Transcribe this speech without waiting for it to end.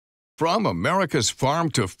From America's farm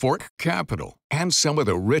to fork capital and some of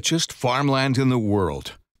the richest farmland in the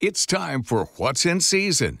world, it's time for What's in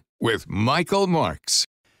Season with Michael Marks.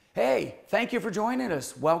 Hey, thank you for joining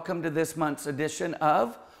us. Welcome to this month's edition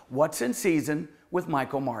of What's in Season with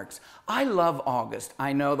Michael Marks. I love August.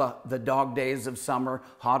 I know the dog days of summer,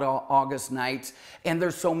 hot August nights, and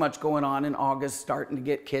there's so much going on in August, starting to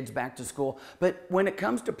get kids back to school. But when it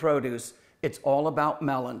comes to produce, it's all about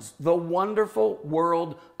melons, the wonderful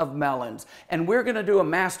world of melons. And we're going to do a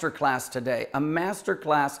master class today, a master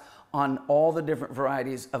class on all the different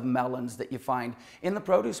varieties of melons that you find in the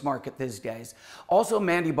produce market these days. Also,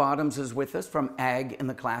 Mandy Bottoms is with us from Ag in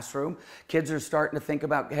the Classroom. Kids are starting to think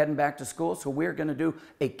about heading back to school, so we're going to do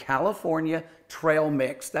a California trail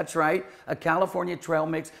mix. That's right, a California trail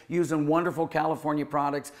mix using wonderful California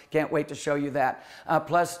products. Can't wait to show you that.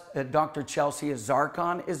 Plus, Dr. Chelsea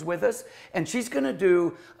Zarkon is with us, and she's going to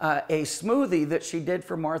do a smoothie that she did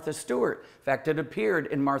for Martha Stewart. In fact, it appeared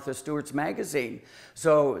in Martha Stewart's magazine.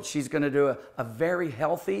 So she's going to do a very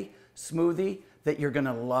healthy smoothie that you're going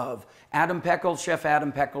to love. Adam Peckel, Chef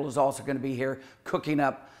Adam Peckel, is also going to be here cooking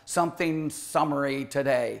up something summery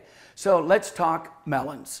today. So let's talk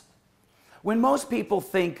melons. When most people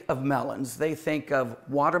think of melons, they think of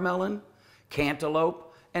watermelon,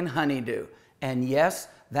 cantaloupe, and honeydew. And yes,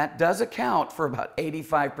 that does account for about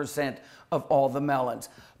 85% of all the melons.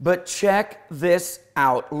 But check this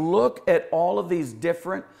out. Look at all of these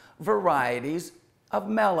different varieties of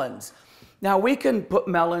melons. Now, we can put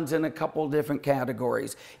melons in a couple different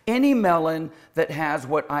categories. Any melon that has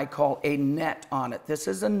what I call a net on it. This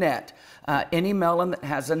is a net. Any melon that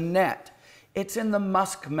has a net. It's in the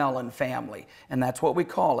muskmelon family, and that's what we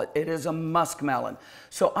call it. It is a muskmelon.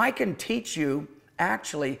 So I can teach you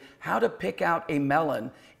actually how to pick out a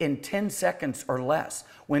melon in 10 seconds or less.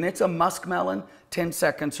 When it's a muskmelon, 10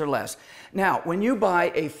 seconds or less. Now, when you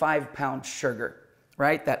buy a 5-pound sugar,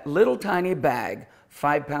 right, that little tiny bag,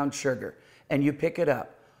 5-pound sugar, and you pick it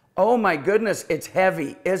up, oh my goodness, it's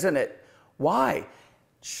heavy, isn't it? Why?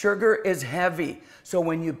 Sugar is heavy. So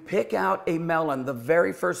when you pick out a melon, the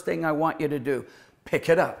very first thing I want you to do, pick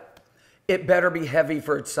it up. It better be heavy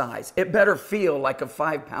for its size. It better feel like a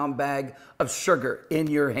 5-pound bag of sugar in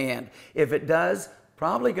your hand. If it does,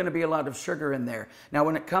 probably going to be a lot of sugar in there. Now,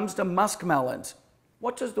 when it comes to muskmelons,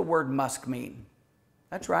 what does the word musk mean?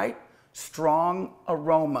 That's right, strong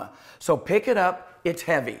aroma. So pick it up, it's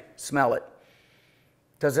heavy, smell it.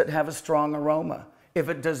 Does it have a strong aroma? If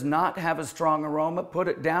it does not have a strong aroma, put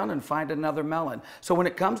it down and find another melon. So when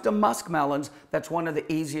it comes to muskmelons, that's one of the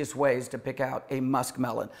easiest ways to pick out a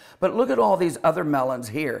muskmelon. But look at all these other melons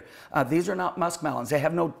here. These are not muskmelons. They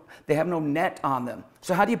have no net on them.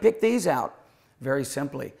 So how do you pick these out? Very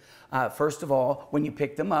simply. First of all, when you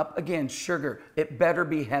pick them up, again, sugar. It better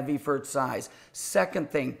be heavy for its size. Second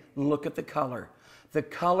thing, look at the color. The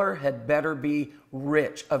color had better be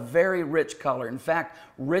rich, a very rich color. In fact,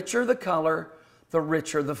 richer the color, the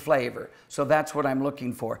richer the flavor. So that's what I'm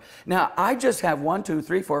looking for. Now, I just have 1, 2,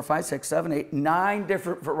 3, 4, 5, 6, 7, 8, 9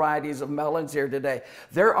 different varieties of melons here today.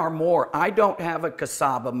 There are more. I don't have a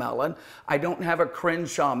cassava melon. I don't have a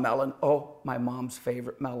Crenshaw melon. Oh, my mom's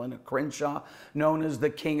favorite melon, a Crenshaw, known as the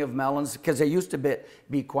king of melons because they used to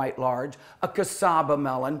be quite large. A cassava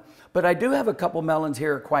melon. But I do have a couple melons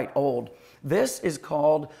here quite old. This is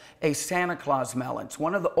called a Santa Claus melon. It's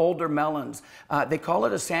one of the older melons. They call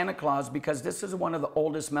it a Santa Claus because this is one of the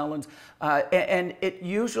oldest melons, and it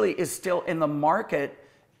usually is still in the market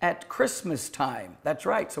at Christmas time. That's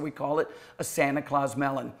right, so we call it a Santa Claus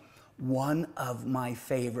melon. One of my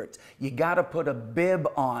favorites. You got to put a bib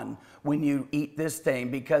on when you eat this thing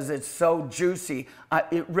because it's so juicy.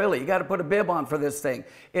 You got to put a bib on for this thing.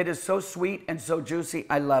 It is so sweet and so juicy.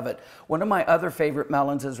 I love it. One of my other favorite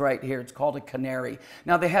melons is right here. It's called a canary.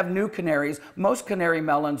 Now they have new canaries. Most canary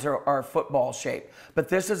melons are football shaped, but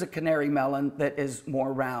this is a canary melon that is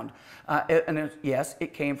more round. Yes,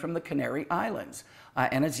 it came from the Canary Islands.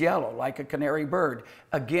 And it's yellow like a canary bird.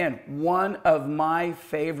 Again, one of my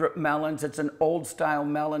favorite melons. It's an old style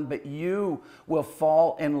melon, but you will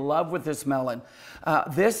fall in love with this melon.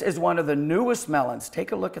 This is one of the newest melons.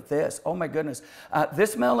 Take a look at this. Oh my goodness.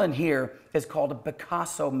 This melon here is called a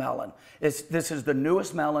Picasso melon. This is the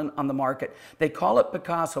newest melon on the market. They call it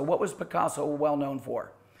Picasso. What was Picasso well known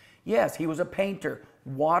for? Yes, he was a painter,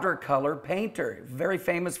 watercolor painter, very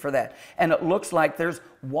famous for that. And it looks like there's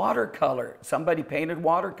watercolor. Somebody painted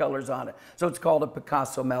watercolors on it. So it's called a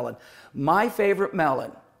Picasso melon. My favorite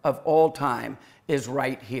melon of all time is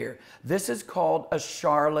right here. This is called a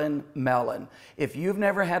Charlene melon. If you've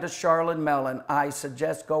never had a Charlene melon, I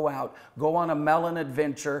suggest go out, go on a melon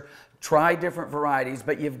adventure, Try different varieties,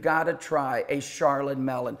 but you've got to try a Charlotte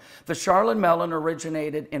melon. The Charlotte melon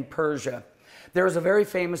originated in Persia. There was a very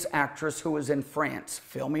famous actress who was in France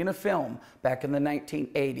filming a film back in the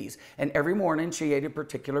 1980s, and every morning she ate a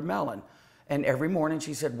particular melon. And every morning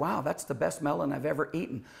she said, wow, that's the best melon I've ever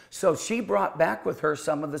eaten. So she brought back with her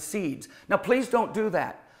some of the seeds. Now, please don't do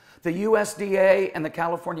that. The USDA and the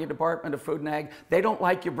California Department of Food and Ag, they don't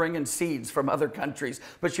like you bringing seeds from other countries.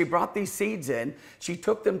 But she brought these seeds in. She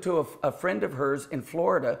took them to a friend of hers in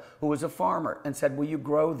Florida who was a farmer and said, will you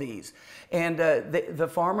grow these? And the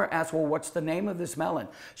farmer asked, well, what's the name of this melon?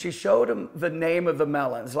 She showed him the name of the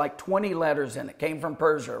melon. It's like 20 letters in it. Came from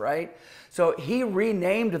Persia, right? So he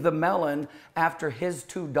renamed the melon after his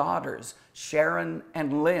two daughters, Sharon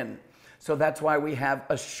and Lynn. So that's why we have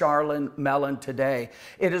a Charlotte melon today.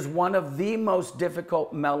 It is one of the most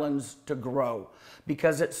difficult melons to grow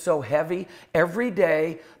because it's so heavy. Every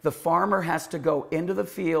day, the farmer has to go into the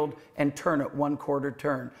field and turn it 1/4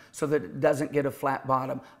 turn so that it doesn't get a flat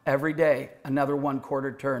bottom. Every day, another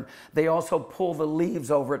 1/4 turn. They also pull the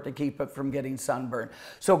leaves over it to keep it from getting sunburned.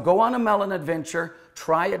 So go on a melon adventure,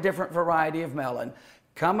 try a different variety of melon.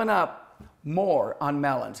 Coming up, more on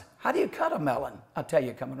melons. How do you cut a melon? I'll tell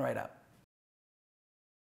you coming right up.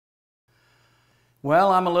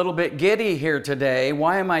 Well, I'm a little bit giddy here today.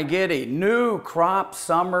 Why am I giddy? New crop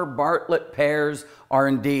summer Bartlett pears are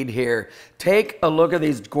indeed here. Take a look at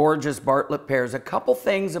these gorgeous Bartlett pears. A couple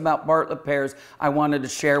things about Bartlett pears I wanted to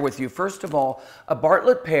share with you. First of all, a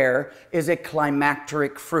Bartlett pear is a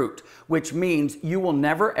climacteric fruit, which means you will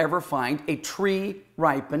never ever find a tree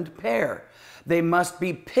ripened pear. They must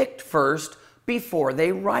be picked first before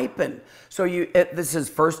they ripen. So this is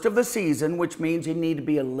first of the season, which means you need to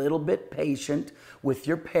be a little bit patient with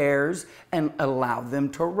your pears and allow them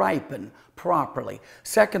to ripen properly.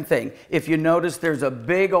 Second thing, if you notice there's a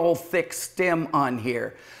big old thick stem on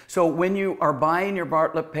here. So when you are buying your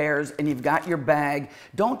Bartlett pears and you've got your bag,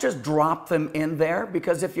 don't just drop them in there,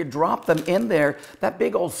 because if you drop them in there, that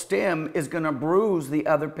big old stem is going to bruise the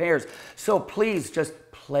other pears. So please just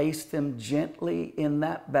place them gently in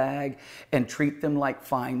that bag and treat them like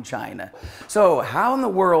fine china. So how in the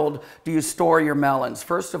world do you store your melons?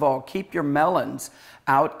 First of all, keep your melons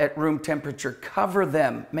out at room temperature. Cover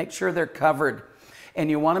them. Make sure they're covered. And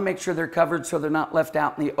you want to make sure they're covered so they're not left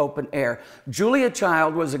out in the open air. Julia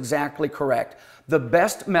Child was exactly correct. The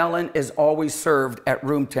best melon is always served at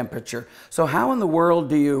room temperature. So how in the world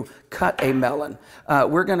do you cut a melon?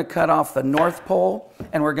 We're going to cut off the north pole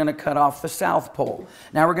and we're going to cut off the south pole.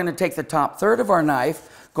 Now we're going to take the top third of our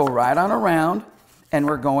knife, go right on around, and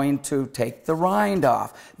we're going to take the rind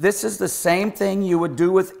off. This is the same thing you would do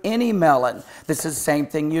with any melon. This is the same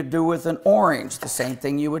thing you'd do with an orange, the same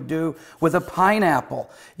thing you would do with a pineapple.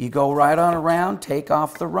 You go right on around, take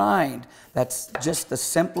off the rind. That's just the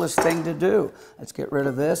simplest thing to do. Let's get rid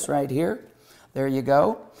of this right here. There you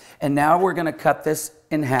go. And now we're going to cut this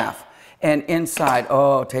in half. And inside,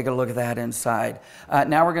 oh, take a look at that inside.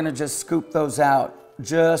 Now we're going to just scoop those out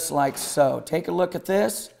just like so. Take a look at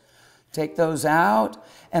this. Take those out,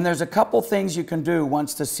 and there's a couple things you can do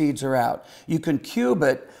once the seeds are out. You can cube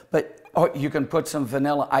it, or you can put some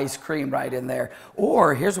vanilla ice cream right in there.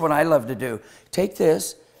 Or here's what I love to do. Take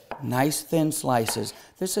this, nice thin slices.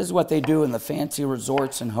 This is what they do in the fancy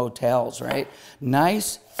resorts and hotels, right?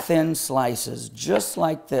 Nice thin slices, just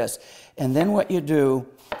like this. And then what you do,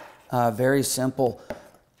 very simple.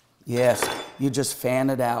 Yes, you just fan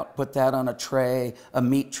it out. Put that on a tray, a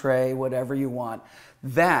meat tray, whatever you want.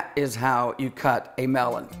 That is how you cut a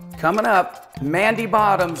melon. Coming up, Mandy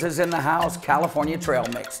Bottoms is in the house, California Trail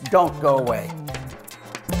Mix. Don't go away.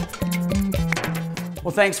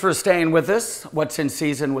 Well, thanks for staying with us. What's in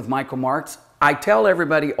Season with Michael Marks. I tell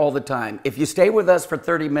everybody all the time, if you stay with us for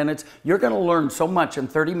 30 minutes, you're going to learn so much in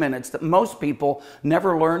 30 minutes that most people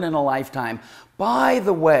never learn in a lifetime. By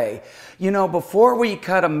the way, you know, before we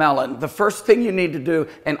cut a melon, the first thing you need to do,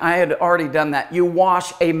 and I had already done that, you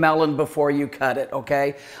wash a melon before you cut it,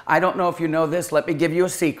 okay? I don't know if you know this. Let me give you a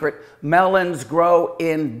secret. Melons grow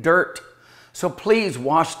in dirt. So please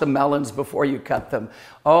wash the melons before you cut them.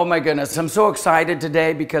 Oh my goodness, I'm so excited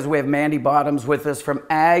today because we have Mandy Bottoms with us from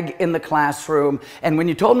Ag in the Classroom. And when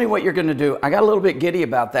you told me what you're gonna do, I got a little bit giddy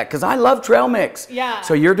about that because I love trail mix. Yeah.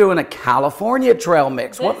 So you're doing a California trail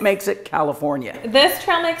mix. What makes it California? This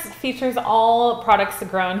trail mix features all products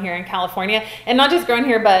grown here in California, and not just grown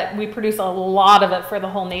here, but we produce a lot of it for the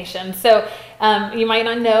whole nation. So you might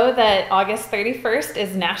not know that August 31st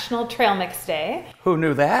is National Trail Mix Day. Who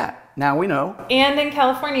knew that? Now we know. And in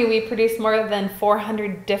California, we produce more than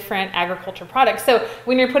 400 different agriculture products. So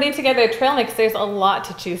when you're putting together a trail mix, there's a lot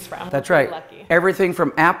to choose from. That's right. Lucky. Everything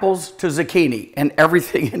from apples to zucchini and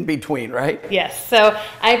everything in between, right? Yes. So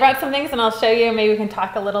I brought some things and I'll show you. Maybe we can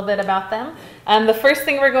talk a little bit about them. The first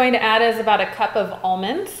thing we're going to add is about a cup of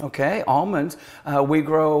almonds. Okay, almonds. We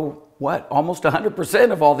grow what? Almost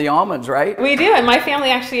 100% of all the almonds, right? We do, and my family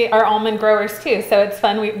actually are almond growers too, so it's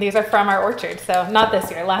fun. These are from our orchard, so not this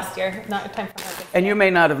year, last year, not time for harvest. And you may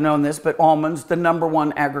not have known this, but almonds, the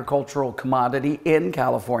 #1 agricultural commodity in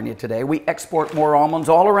California today. We export more almonds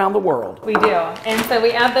all around the world. We do, and so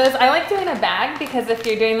we add those. I like doing a bag because if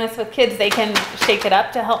you're doing this with kids, they can shake it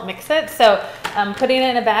up to help mix it. So putting it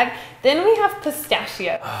in a bag. Then we have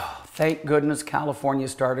pistachio. Thank goodness California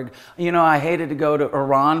started. You know, I hated to go to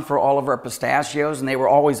Iran for all of our pistachios, and they were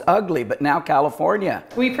always ugly, but now California.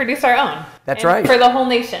 We produce our own. That's right. For the whole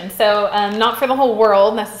nation. So not for the whole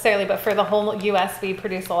world necessarily, but for the whole U.S., we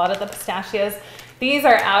produce a lot of the pistachios. These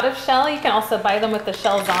are out of shell. You can also buy them with the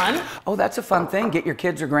shells on. Oh, that's a fun thing. Get your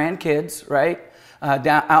kids or grandkids, right?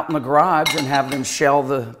 Down out in the garage and have them shell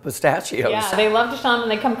the pistachios. Yeah, they love to shell them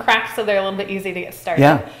and they come cracked, so they're a little bit easy to get started.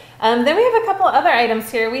 Yeah. Then we have a couple other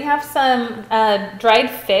items here. We have some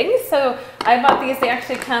dried figs. So I bought these. They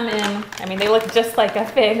actually come in, I mean, they look just like a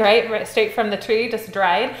fig, right? Straight from the tree, just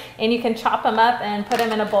dried. And you can chop them up and put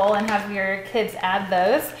them in a bowl and have your kids add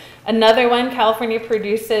those. Another one, California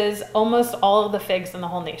produces almost all of the figs in the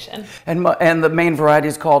whole nation. And the main variety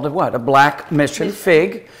is called a Black Mission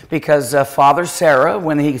fig, because Father Sarah,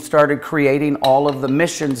 when he started creating all of the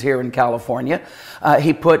missions here in California,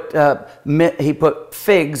 he put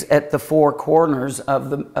figs at the four corners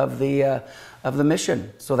of the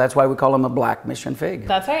mission. So that's why we call them a Black Mission fig.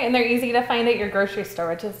 That's right, and they're easy to find at your grocery store,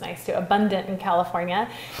 which is nice too, abundant in California.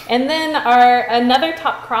 And then another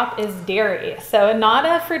top crop is dairy. So not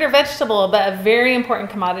a fruit or vegetable, but a very important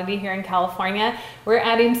commodity here in California. We're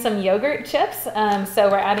adding some yogurt chips, so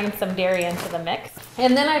we're adding some dairy into the mix.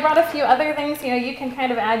 And then I brought a few other things. You know, you can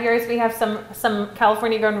kind of add yours. We have some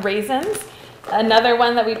California grown raisins. Another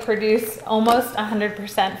one that we produce almost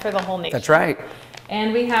 100% for the whole nation. That's right.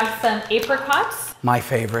 And we have some apricots. My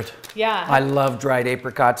favorite. Yeah. I love dried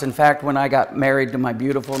apricots. In fact, when I got married to my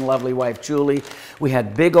beautiful and lovely wife, Julie, we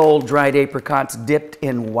had big old dried apricots dipped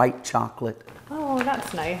in white chocolate. Oh,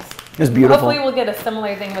 that's nice. It was beautiful. Hopefully we'll get a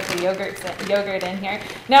similar thing with the yogurt in here.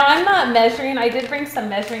 Now, I'm not measuring. I did bring some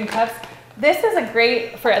measuring cups. This is a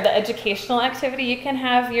great for the educational activity. You can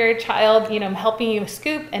have your child, you know, helping you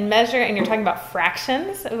scoop and measure, and you're talking about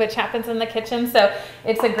fractions, which happens in the kitchen. So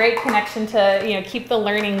it's a great connection to, you know, keep the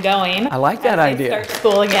learning going. I like that idea. Start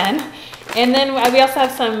school again. And then we also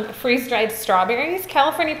have some freeze-dried strawberries.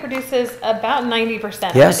 California produces about 90% of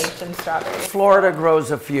the nation's strawberries. Florida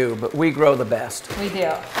grows a few, but we grow the best. We do.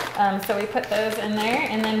 So we put those in there.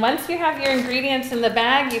 And then once you have your ingredients in the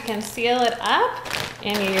bag, you can seal it up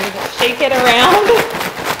and you shake it around.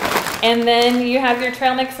 And then you have your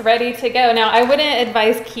trail mix ready to go. Now, I wouldn't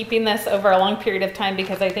advise keeping this over a long period of time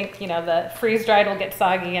because I think, you know, the freeze-dried will get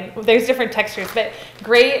soggy and there's different textures. But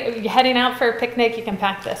great, you're heading out for a picnic, you can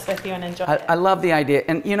pack this with you and enjoy it. I love the idea.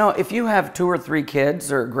 And, you know, if you have 2 or 3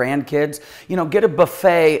 kids or grandkids, you know, get a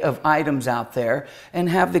buffet of items out there and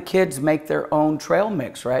have the kids make their own trail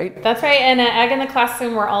mix, right? That's right. And at Ag in the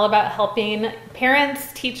Classroom, we're all about helping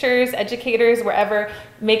parents, teachers, educators, wherever,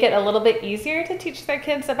 make it a little bit easier to teach their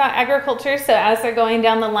kids about agriculture. So as they're going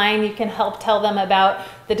down the line, you can help tell them about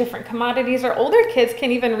the different commodities, or older kids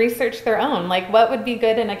can even research their own, like what would be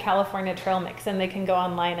good in a California trail mix, and they can go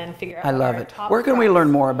online and figure out. I love it. Where can we learn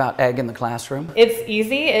more about Ag in the Classroom? It's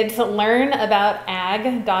easy. It's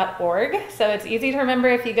learnaboutag.org. So it's easy to remember.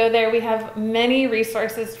 If you go there, we have many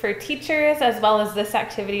resources for teachers, as well as this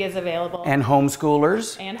activity is available. And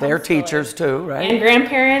homeschoolers. They're teachers too, right? And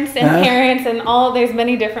grandparents and parents and all. There's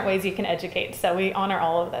many different ways you can educate. So we honor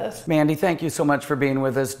all of those. Mandy, thank you so much for being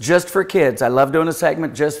with us. Just for Kids. I love doing a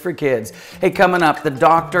segment just for kids. Hey, coming up, the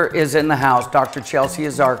doctor is in the house. Dr. Chelsea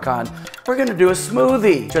Azarkan. We're going to do a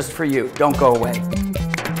smoothie just for you. Don't go away.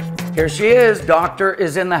 Here she is. Doctor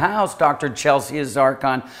is in the house. Dr. Chelsea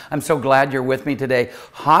Azarkan. I'm so glad you're with me today.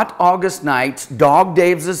 Hot August nights, dog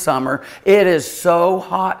days of summer. It is so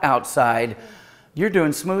hot outside. You're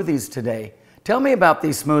doing smoothies today. Tell me about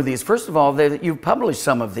these smoothies. First of all, you've published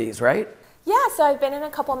some of these, right? Yeah, so I've been in a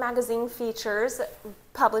couple magazine features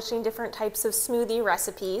publishing different types of smoothie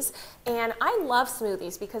recipes, and I love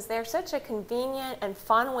smoothies because they're such a convenient and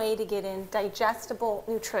fun way to get in digestible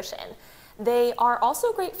nutrition. They are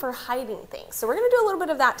also great for hiding things, so we're going to do a little bit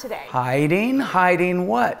of that today. Hiding? Hiding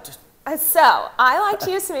what? So I like to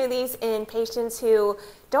use smoothies in patients who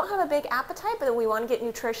don't have a big appetite, but we want to get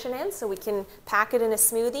nutrition in, so we can pack it in a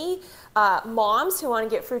smoothie. Moms who want to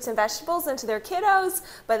get fruits and vegetables into their kiddos,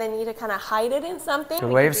 but they need to kind of hide it in something. It's a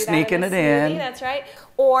way of sneaking it in. That's right.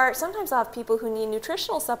 Or sometimes I'll have people who need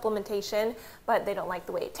nutritional supplementation, but they don't like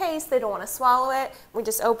the way it tastes, they don't want to swallow it. We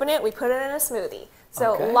just open it, we put it in a smoothie.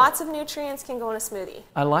 So lots of nutrients can go in a smoothie.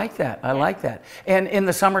 I like that. I like that. And in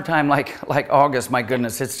the summertime, like August, my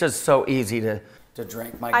goodness, it's just so easy to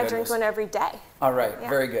drink. My goodness. I drink one every day. All right,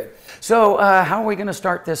 very good. So how are we going to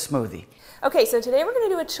start this smoothie? Okay, so today we're going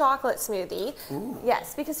to do a chocolate smoothie. Ooh.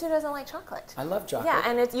 Yes, because who doesn't like chocolate? I love chocolate. Yeah,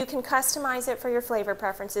 and you can customize it for your flavor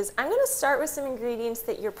preferences. I'm going to start with some ingredients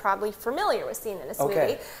that you're probably familiar with seeing in a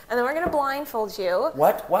smoothie. And then we're going to blindfold you.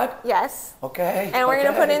 What? Yes. Okay. And we're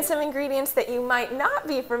going to put in some ingredients that you might not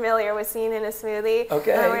be familiar with seeing in a smoothie.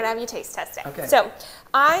 Okay. And then we're going to have you taste test it. Okay. So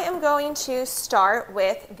I am going to start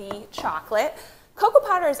with the chocolate. Cocoa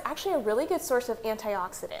powder is actually a really good source of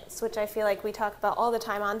antioxidants, which I feel like we talk about all the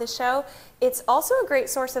time on this show. It's also a great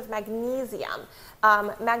source of magnesium.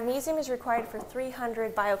 Magnesium is required for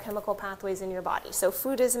 300 biochemical pathways in your body. So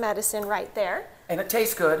food is medicine right there. And it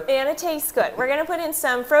tastes good. And it tastes good. We're going to put in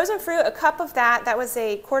some frozen fruit, a cup of that. That was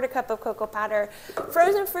a quarter cup of cocoa powder.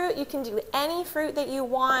 Frozen fruit, you can do any fruit that you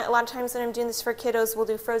want. A lot of times when I'm doing this for kiddos, we'll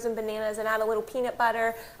do frozen bananas and add a little peanut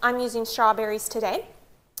butter. I'm using strawberries today.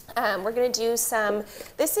 We're going to do some,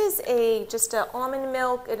 this is just an almond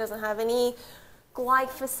milk. It doesn't have any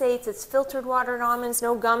glyphosates. It's filtered watered almonds,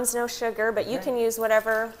 no gums, no sugar, but you can use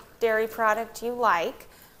whatever dairy product you like.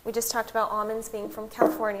 We just talked about almonds being from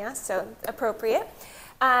California, so appropriate.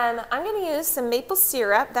 I'm going to use some maple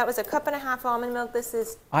syrup. That was a cup and a half almond milk. This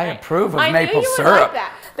is... I approve of maple syrup. I knew you would syrup. like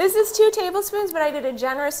that. This is 2 tablespoons, but I did a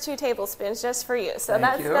generous 2 tablespoons just for you. So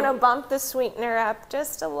that's going to bump the sweetener up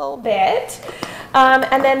just a little bit.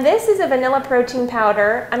 And then this is a vanilla protein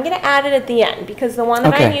powder. I'm going to add it at the end because the one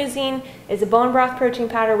that I'm using is a bone broth protein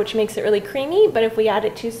powder, which makes it really creamy, but if we add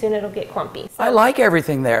it too soon, it'll get clumpy. So, I like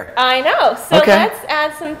everything there. I know. So let's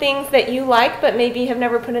add some things that you like, but maybe have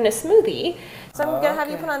never put in a smoothie. So I'm going to have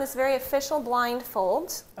you put on this very official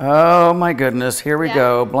blindfold. Oh my goodness, here we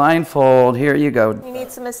go. Blindfold, here you go. You need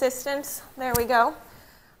some assistance? There we go.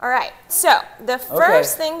 All right, so the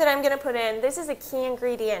first thing that I'm going to put in, this is a key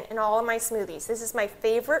ingredient in all of my smoothies. This is my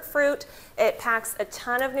favorite fruit. It packs a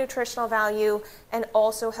ton of nutritional value and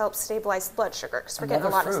also helps stabilize blood sugar. Because we're getting a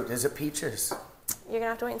lot of fruit. Is it peaches? You're going to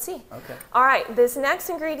have to wait and see. Okay. All right, this next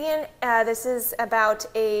ingredient, this is about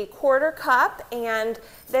a quarter cup, and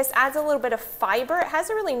this adds a little bit of fiber. It has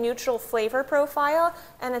a really neutral flavor profile,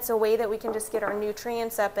 and it's a way that we can just get our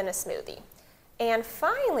nutrients up in a smoothie. And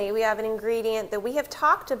finally, we have an ingredient that we have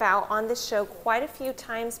talked about on this show quite a few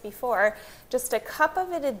times before. Just a cup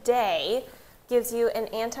of it a day gives you an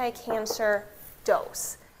anti-cancer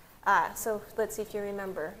dose. So let's see if you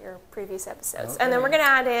remember your previous episodes. And then we're going to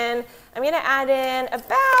add in, I'm going to add in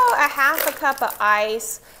about a half a cup of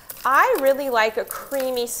ice. I really like a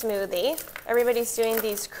creamy smoothie. Everybody's doing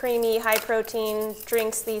these creamy, high-protein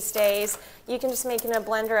drinks these days. You can just make it in a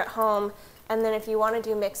blender at home. And then if you want to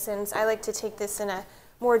do mix-ins, I like to take this in a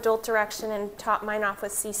more adult direction and top mine off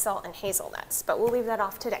with sea salt and hazelnuts. But we'll leave that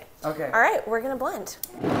off today. Okay. All right, we're going to blend.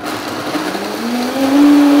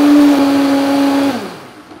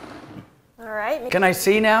 All right. Can I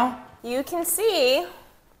see now? You can see.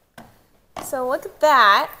 So look at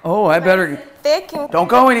that. Oh, I better. Thick and don't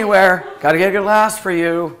go anywhere. Got to get a glass for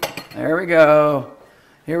you. There we go.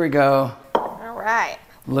 Here we go. All right.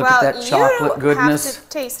 Look at that chocolate goodness. You have to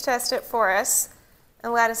taste test it for us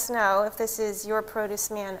and let us know if this is your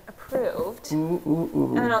Produce Man approved. Ooh, ooh,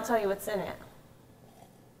 ooh. And then I'll tell you what's in it.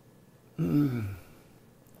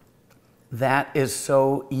 That is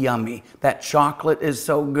so yummy. That chocolate is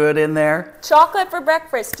so good in there. Chocolate for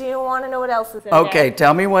breakfast. Do you want to know what else is in there? Okay,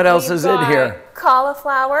 tell me what else is in here.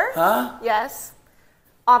 Cauliflower. Huh? Yes.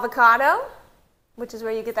 Avocado, which is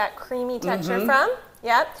where you get that creamy texture from.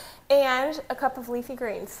 Yep. And a cup of leafy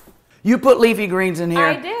greens. You put leafy greens in here?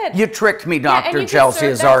 I did. You tricked me, Dr. And Chelsea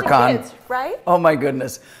Azarkan. Right? Oh my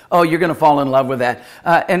goodness. Oh, you're going to fall in love with that.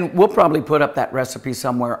 And we'll probably put up that recipe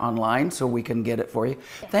somewhere online so we can get it for you.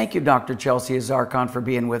 Yes. Thank you, Dr. Chelsea Azarkan, for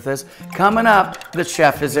being with us. Coming up, the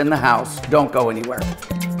chef is in the house. Don't go anywhere.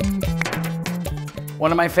 One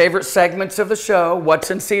of my favorite segments of the show, What's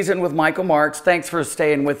in Season with Michael Marks. Thanks for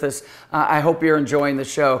staying with us. I hope you're enjoying the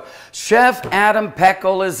show. Chef Adam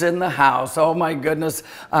Peckel is in the house. Oh my goodness,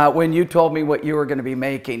 when you told me what you were going to be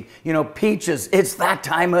making. You know, peaches, it's that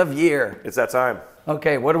time of year. It's that time.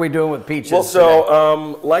 Okay, what are we doing with peaches Well,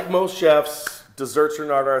 so like most chefs, desserts are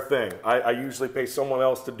not our thing. I usually pay someone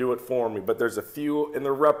else to do it for me, but there's a few in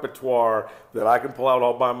the repertoire that I can pull out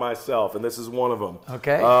all by myself, and this is one of them.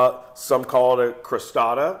 Okay. Some call it a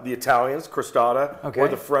crostata, the Italians, crostata, okay. or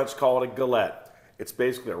the French call it a galette. It's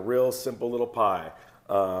basically a real simple little pie.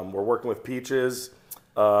 We're working with peaches,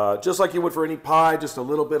 just like you would for any pie, just a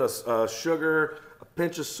little bit of sugar, a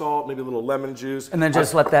pinch of salt, maybe a little lemon juice. And then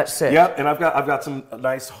just let that sit. Yep, and I've got some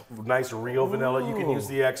nice real vanilla. You can use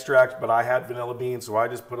the extract, but I had vanilla beans, so I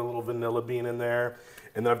just put a little vanilla bean in there.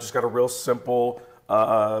 And then I've just got a real simple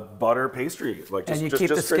butter pastry, like And you just keep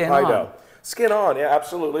the straight skin pie on. dough. Skin on, yeah,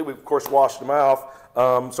 absolutely. We of course washed them out,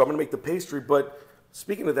 so I'm gonna make the pastry. But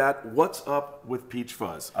speaking of that, what's up with peach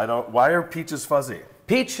fuzz? Why are peaches fuzzy?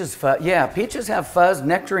 Peaches peaches have fuzz,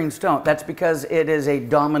 nectarines don't. That's because it is a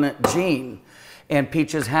dominant gene. And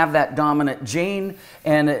peaches have that dominant gene,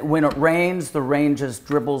 and when it rains, the rain just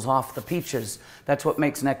dribbles off the peaches. That's what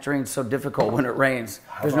makes nectarines so difficult when it rains.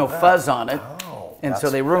 There's no fuzz on it, and so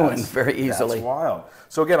they ruin very easily. That's wild.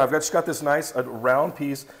 So again, I've just got this nice round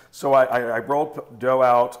piece. So I rolled dough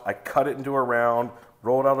out, I cut it into a round,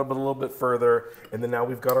 rolled out a little bit further, and then now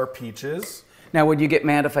we've got our peaches. Now, would you get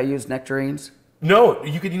mad if I used nectarines? No,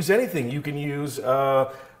 you could use anything. You can use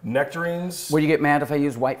nectarines. Would you get mad if I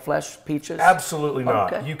used white flesh peaches? Absolutely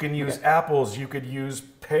not. Okay. You can use apples, you could use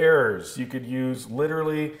pears, you could use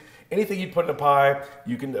literally anything you'd put in a pie.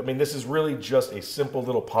 You can, I mean, this is really just a simple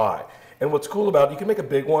little pie. And what's cool about it, you can make a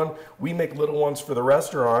big one. We make little ones for the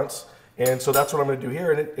restaurants. And so that's what I'm gonna do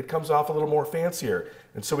here. And it comes off a little more fancier.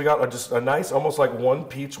 And so we got just a nice, almost like one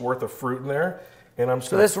peach worth of fruit in there. And I'm just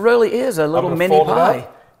So this really is a little mini pie.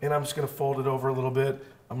 And I'm just gonna fold it over a little bit.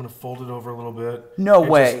 I'm gonna fold it over a little bit. No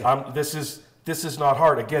way. This is not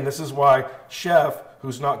hard. Again, this is why chef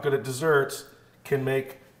who's not good at desserts can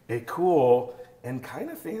make a cool and kind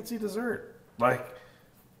of fancy dessert. Like,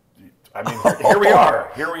 I mean, here we are.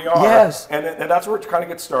 Here we are. Yes. And that's where it kind of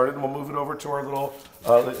gets started. And we'll move it over to our little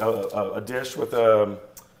a dish with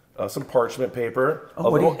some parchment paper, a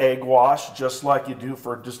little egg wash, just like you do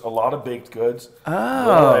for just a lot of baked goods. Oh, a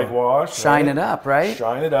little egg wash. shine it up, right?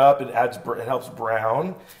 Shine it up. It helps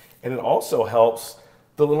brown, and it also helps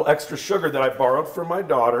the little extra sugar that I borrowed from my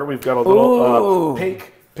daughter. We've got a little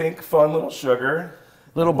pink, fun little sugar.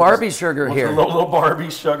 Little Barbie sugar here. A little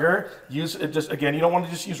Barbie sugar. Use it just again. You don't want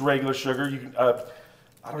to just use regular sugar. You can.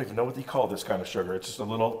 I don't even know what they call this kind of sugar. It's just a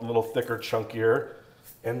little thicker, chunkier,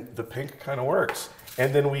 and the pink kind of works.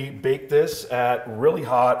 And then we bake this at really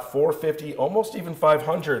hot, 450, almost even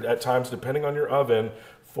 500 at times, depending on your oven,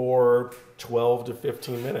 for 12 to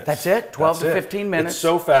 15 minutes. That's it? 12 to 15 minutes? It's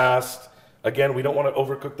so fast. Again, we don't want to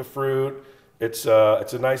overcook the fruit. It's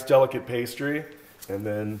a nice, delicate pastry. And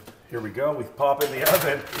then here we go. We pop in the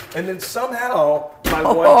oven. And then somehow my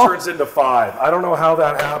one turns into 5. I don't know how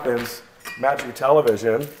that happens. Magic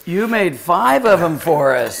television. You made 5 of them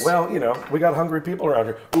for us. Well, you know, we got hungry people around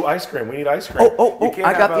here. Ooh, ice cream. We need ice cream. You can't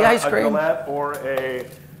I got have the ice cream. A galette or a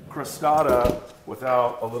crostata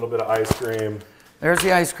without a little bit of ice cream. There's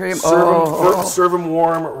the ice cream. Serve them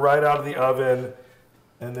warm right out of the oven.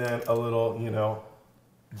 And then a little, you know,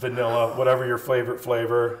 vanilla, whatever your favorite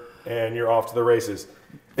flavor, and you're off to the races.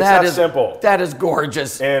 It's that simple. That is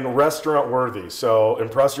gorgeous. And restaurant worthy. So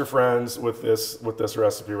impress your friends with this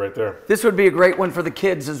recipe right there. This would be a great one for the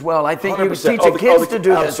kids as well. I think 100%. you teach the kids to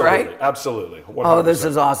do this, right? Absolutely. 100%. Oh, this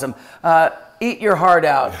is awesome. Eat your heart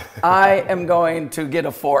out. I am going to get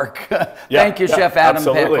a fork. Thank you, Chef Adam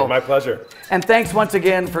absolutely. Pickle. My pleasure. And thanks once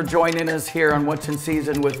again for joining us here on What's in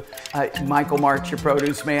Season with Michael Marks, your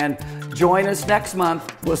produce man. Join us next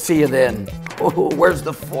month. We'll see you then. Oh, where's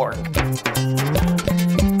the fork?